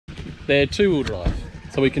They're 2-wheel drive,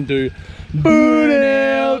 so we can do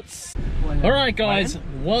burnouts. All right, guys,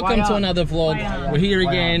 welcome to another vlog. We're here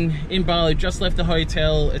again in Bali. Just left the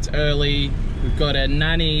hotel. It's early. We've got a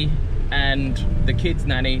nanny and the kids'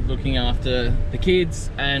 nanny looking after the kids,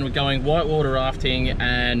 and we're going whitewater rafting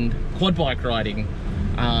and quad bike riding.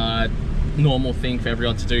 Normal thing for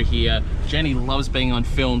everyone to do here. Jenny loves being on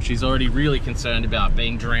film. She's already really concerned about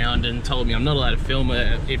being drowned and told me I'm not allowed to film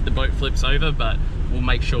it if the boat flips over, but we'll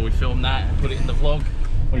make sure we film that and put it in the vlog.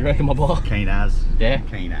 What do you reckon, my boy? Keen as. Yeah?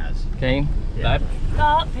 Keen as. Keen? Yeah. Babe?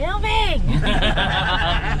 Stop filming!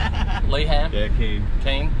 Leeham? Yeah, keen.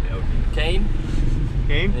 Keen? Yeah. Keen?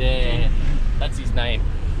 Keen? Yeah, that's his name.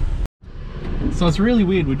 So it's really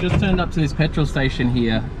weird. We just turned up to this petrol station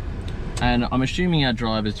here, and I'm assuming our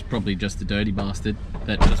driver's probably just a dirty bastard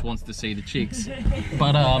that just wants to see the chicks.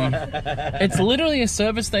 But it's literally a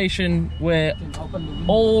service station where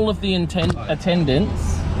all of the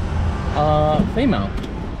attendants are female,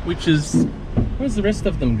 which is, where's the rest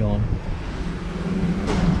of them gone?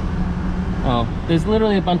 Oh, there's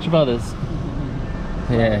literally a bunch of others.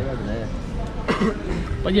 Yeah.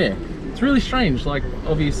 But yeah, it's really strange. Like,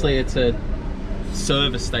 obviously it's a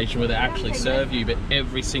service station where they actually serve you, but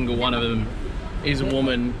every single one of them is a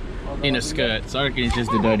woman in a skirt. So I reckon he's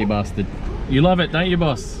just a dirty bastard. You love it, don't you,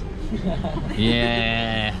 boss?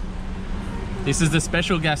 Yeah. This is the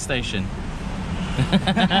special gas station.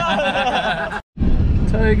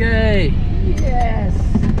 Togay! Yes!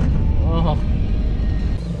 Oh.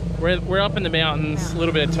 We're up in the mountains, a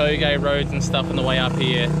little bit of Togay roads and stuff on the way up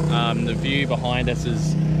here. The view behind us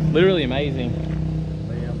is literally amazing.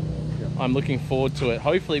 I'm looking forward to it.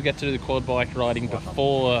 Hopefully we get to do the quad bike riding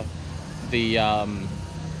before the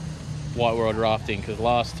whitewater rafting, because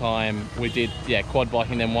last time we did quad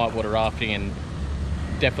biking then whitewater rafting, and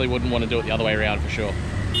definitely wouldn't want to do it the other way around for sure.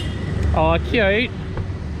 Oh, cute.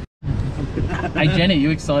 Hey Jenny,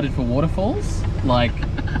 you excited for waterfalls? Like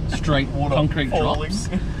straight concrete drops?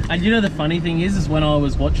 And you know the funny thing is when I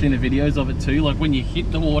was watching the videos of it too, like when you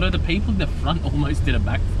hit the water, the people in the front almost did a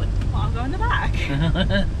backflip. Well, I'm going to the back.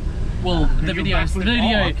 Well, the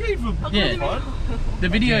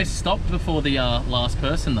video stopped before the last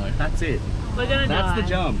person though. That's it. We're going to That's the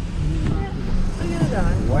jump. We're going to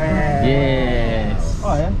die. Wow. Yes.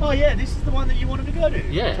 Oh yeah? Oh yeah, this is the one that you wanted to go to?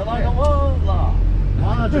 Yeah. Talagawala.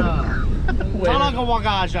 Waja.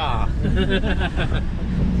 Talagawagaja.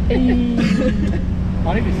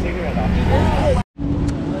 I need a cigarette after.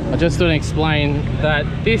 I just want to explain that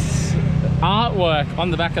this artwork on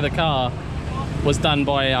the back of the car was done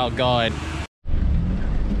by our guide.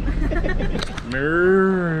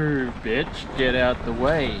 Move, bitch, get out the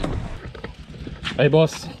way. Hey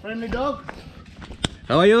boss. Friendly dog.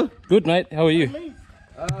 How are you? Good mate, how are you? Friendly?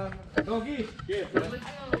 Doggy. Yeah, friendly.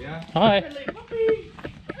 Yeah. Hi. Friendly puppy.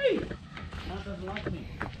 Hey. That doesn't like me.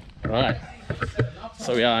 Right.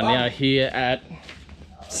 So we are now here at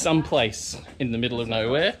some place in the middle of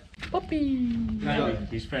nowhere. Puppy. No,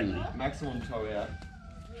 he's friendly. Maximum toe out.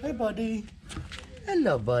 Hey, buddy.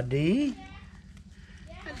 Hello, buddy.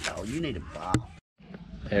 Hello, you need a bath.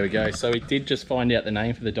 There we go. So we did just find out the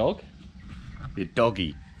name for the dog. Your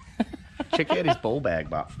doggy. Check out his ball bag,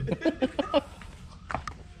 buff.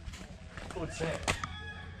 Good set.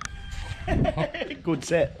 Good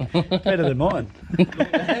set. Better than mine.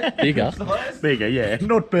 Bigger. Bigger, yeah.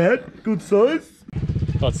 Not bad. Good size.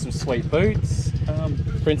 Got some sweet boots.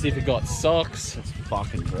 Princey forgot socks. It's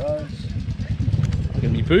fucking gross.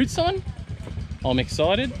 Got my boots on. I'm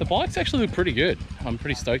excited. The bikes actually look pretty good. I'm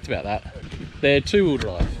pretty stoked about that. They're 2-wheel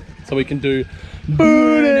drive, so we can do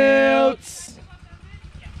burnouts.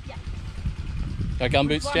 Got gum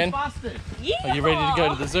boots, Jen? Yeah! Are you ready to go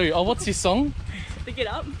to the zoo? Oh, what's your song? The Get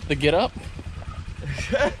Up. The Get Up?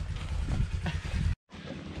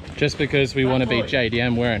 Just because we want to be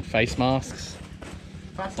JDM wearing face masks.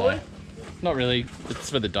 So, not really, it's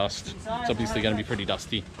for the dust. It's obviously going to be pretty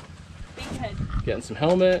dusty. Big head. Getting some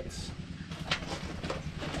helmets.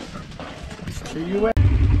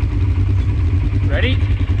 Ready?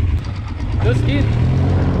 Just in.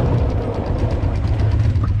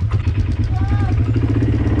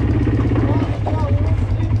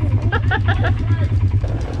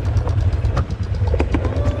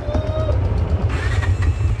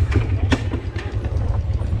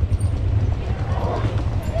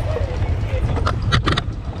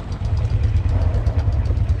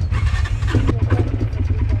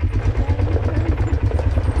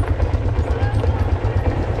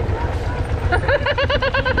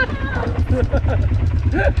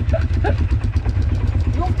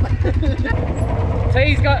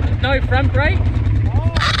 T's got no front brake,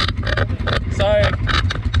 so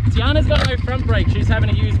it's the Tiana's got no front brake. She's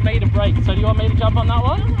having to use me to brake. So do you want me to jump on that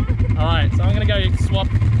one? All right, so I'm gonna go swap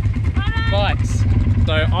bikes.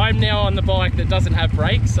 So I'm now on the bike that doesn't have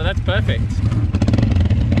brakes, so that's perfect.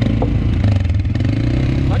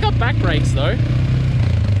 I got back brakes though.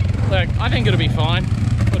 Look, I think it'll be fine.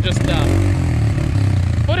 We'll just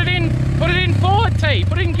put it in forward, T.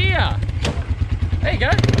 Put it in gear. There you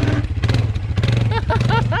go.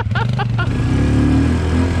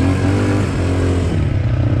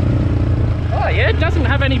 Oh yeah, it doesn't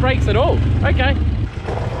have any brakes at all. Okay.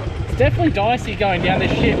 It's definitely dicey going down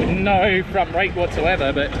this shit with no front brake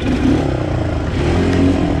whatsoever, but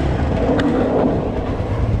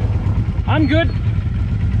I'm good.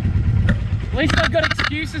 At least I've got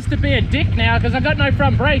excuses to be a dick now because I've got no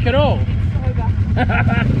front brake at all.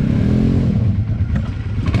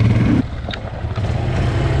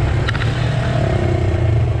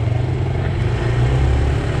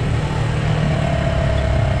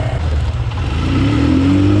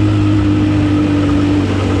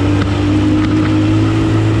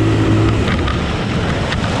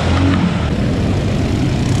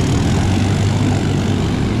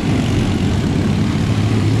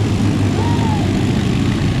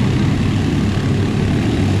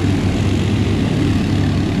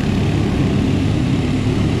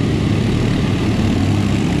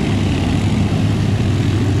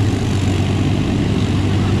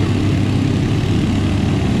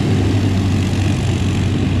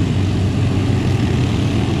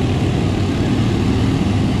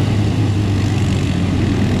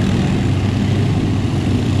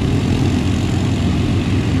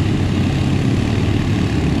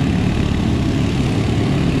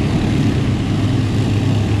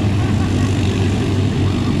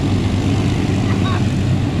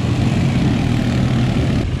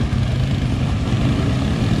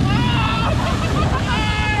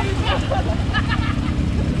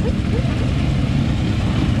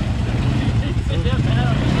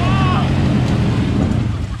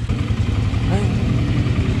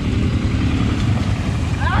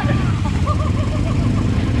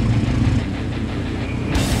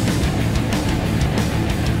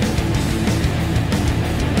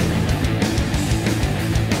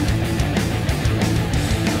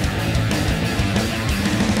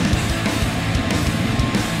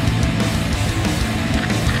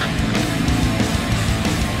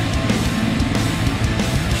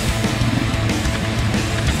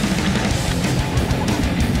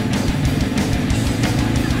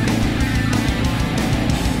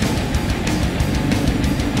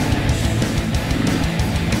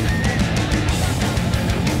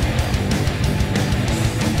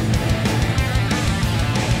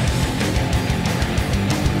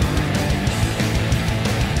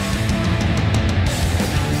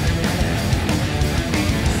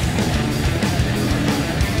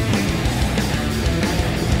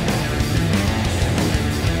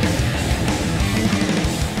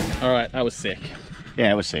 That was sick.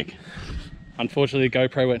 Yeah, it was sick. Unfortunately, the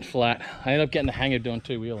GoPro went flat. I ended up getting the hang of doing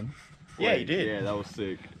two wheeling. Yeah, you did. Yeah, that was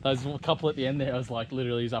sick. There's a couple at the end there. I was like,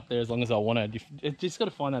 literally, he's up there as long as I wanted. You just got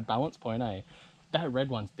to find that balance point, eh? That red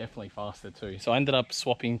one's definitely faster too. So I ended up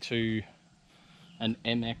swapping to an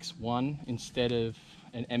MX-1 instead of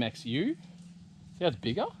an MXU. See how it's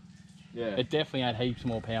bigger? Yeah. It definitely had heaps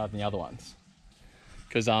more power than the other ones.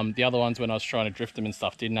 Because the other ones, when I was trying to drift them and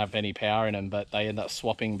stuff, didn't have any power in them, but they ended up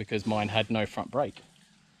swapping because mine had no front brake.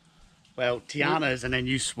 Well, Tiana's, and then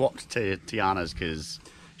you swapped to Tiana's because...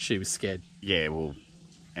 She was scared. Yeah, well...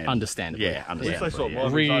 Understandably. Yeah, At least I saw understandably.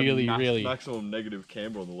 mine. Really, was really. maximum negative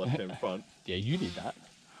camber on the left-hand front. Yeah, you did that.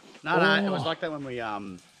 No, it was like that when we...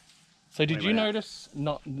 So did Wait, you wait. notice,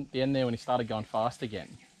 not at the end there when he started going fast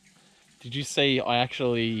again, did you see I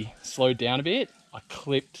actually slowed down a bit? I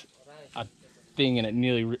clipped a thing and it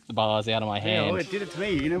nearly ripped the bars out of my Yeah, hand. well, it did it to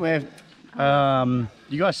me. You know where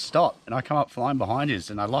you guys stopped and I come up flying behind you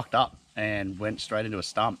and I locked up and went straight into a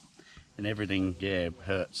stump and everything, yeah,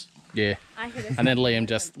 hurts. Yeah. I hit a And then Liam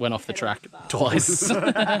just went off the track twice.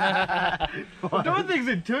 I'm doing things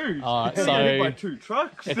in twos. Alright, Getting hit by so 2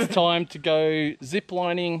 trucks. it's time to go zip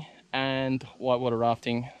lining and whitewater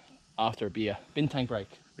rafting after a beer. Bintang break.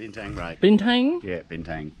 Bintang break. Bintang? Yeah,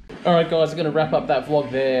 Bintang. Alright guys, I'm going to wrap up that vlog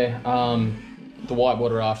there. The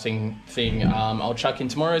whitewater rafting thing. I'll chuck in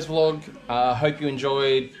tomorrow's vlog. Hope you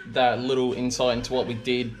enjoyed that little insight into what we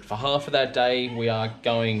did for half of that day. We are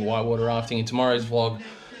going whitewater rafting in tomorrow's vlog.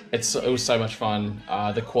 It was so much fun.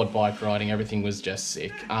 The quad bike riding, everything was just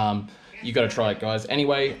sick. You got to try it, guys.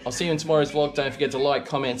 Anyway, I'll see you in tomorrow's vlog. Don't forget to like,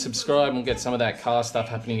 comment, subscribe, and we'll get some of that car stuff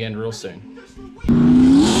happening again real soon.